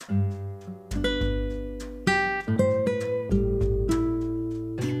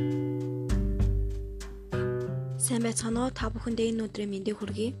байцгаана уу? Та бүхэндээ энэ өдрийн мэндийг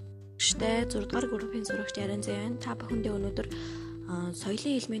хүргэе. Гэвч 6 дугаар группийн сурагч Яран Зэвэн та бүхэндээ өнөөдөр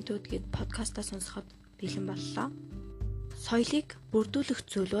соёлын элементүүд гэдэг подкастаа сонсоход бэлэн боллоо. Соёлыг бүрдүүлэх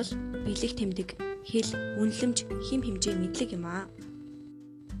зүйл бол бэлэг тэмдэг, хэл, үнэлэмж, хим хэмжээ, мэдлэг юм аа.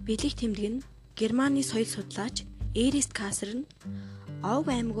 Бэлэг тэмдэг нь Германы соёл судлаач Эрист Кассер нь Овг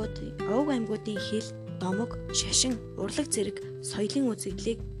аймагуудын хэл, домог, шашин, урлаг зэрэг соёлын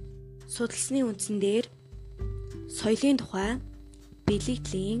үзэгдлийг судалсны үндсэн дээр соёлын тухай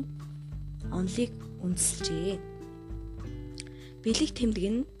бэлэгдлийн онолыг үндэслэжээ. Бэлэг тэмдэг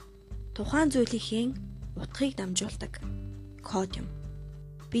нь тухайн зүйлийн утгыг дамжуулдаг код юм.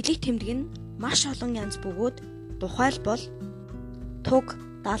 Бэлэг тэмдэг нь маш олон янз бөгөөд тухайлбал туг,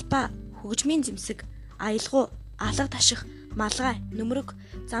 далбаа, хөгжмийн зэмсэг, аялгау, алга таших, малгай, нөмрөг,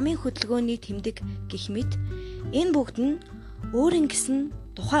 замын хөдөлгөөний тэмдэг гэх мэт энэ бүгд нь өөрөнгөс нь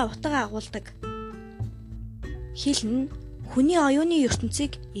тухай утга агуулдаг. Хэл нь хүний оюуны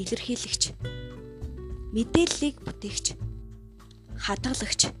ертөнцийг илэрхийлэгч, мэдээллийг бүтээгч,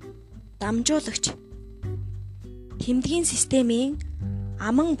 хадгалагч, дамжуулагч, тэмдгийн системийн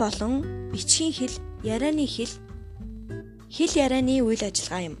аман болон бичгийн хэл, ярианы хэл ярианы үйл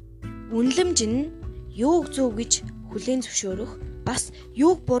ажиллагаа юм. Үнэлэмж нь юуг зөв гэж хүлээн зөвшөөрөх, бас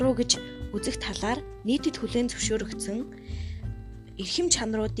юуг буруу гэж үзэх талаар нийтэд хүлээн зөвшөөрөгдсөн эрхэм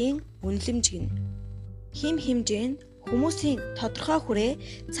чанаруудын үнэлэмж гин. Хим хэмжээ нь хүмүүсийн тодорхой хүрээ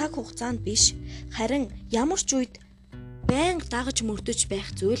цаг хугацаанд биш, харин ямар ч үед байнга дагаж мөрдөж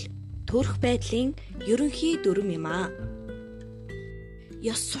байх зүйл төрөх байдлын ерөнхий дүрм юм аа.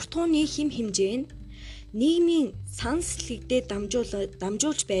 Ёс суртахууны хим хэмжээ нь нийгмийн санс сэтгэлдээ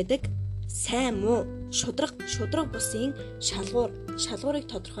дамжуулж байдаг сайн муу, шудраг бусын шалгуурыг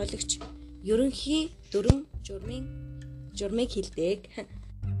тодорхойлагч ерөнхий дүрм журмыг хэлдэг.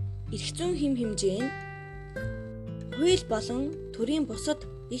 Эрх зүйн хим хэмжээ нь хууль болон төрийн бусад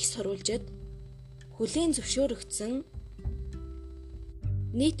их сурвалжид хүлээн зөвшөөрөгдсөн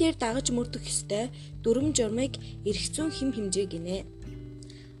нийтээр дагаж мөрдөх ёстой дүрм журмыг эрх зүйн хим хэмжээ гинэ.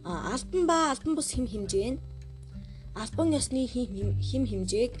 Албан ба албан бус хим хэмжээ нь албан ёсны хим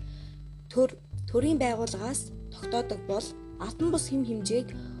хэмжээг төрийн байгууллагаас тогтоодог бол албан бус хим хэмжээг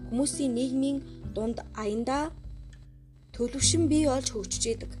хүмүүсийн нийгмийн дунд аяндаа төлөвшин бий болж хөгжиж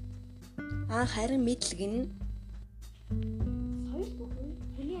идэг. Харин мэдлэг нь соёл бүхэн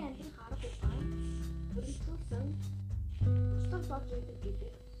хүний амьдрах арга угаан төрөлхтүүлсэн устгал болж идэг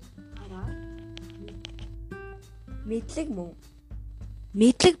гэдэг хараа. Мэдлэг мөн.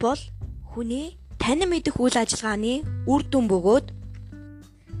 Мэдлэг бол хүний танин мэдэх үйл ажиллагааны үр дүн бөгөөд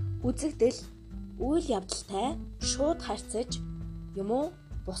үзэгдэл, үйл явдалтай шууд харьцаж юм уу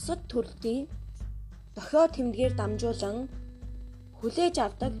бусад төрлийн дохио тэмдгээр дамжуулан хүлээж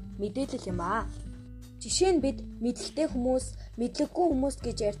авдаг мэдээлэл юм аа. Жишээ нь бид мэдлэгтэй хүмүүс, мэдлэггүй хүмүүс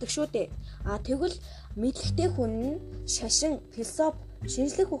гэж ярьдаг шүү дээ. Тэгвэл мэдлэгтэй хүн нь шашин, философи,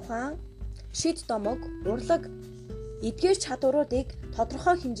 шинжлэх ухаан, шид домог, урлаг, эдгээр чадваруудыг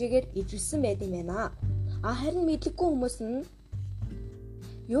тодорхой хэмжээгээр эзэлсэн байд юм байна. Харин мэдлэггүй хүмүүс нь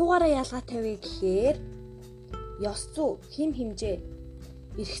юугаараа ялгаатай вэ гэхээр ёс зүй, хим хэмжээ,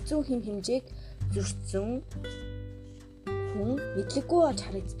 эрх зүйн хим хэмжээг зөрчсөн хүн мэдлэггүй болж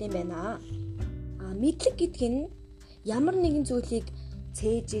харагдсан байна. Мэдлэг гэдэг нь ямар нэгэн зүйлийг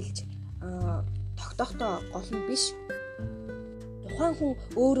цээжилж тогтоохтой гол нь биш. Тухайн хүн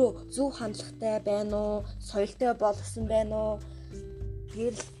өөрөө зөв хандлагатай байна уу, соёлтой болсон байна уу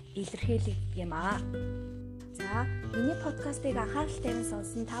гэдгээр л илэрхийлэгдэх юм аа. За, миний подкастыг анхаарал тавьсан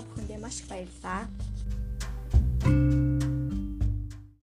сонсон та бүхэндээ маш их баярлалаа.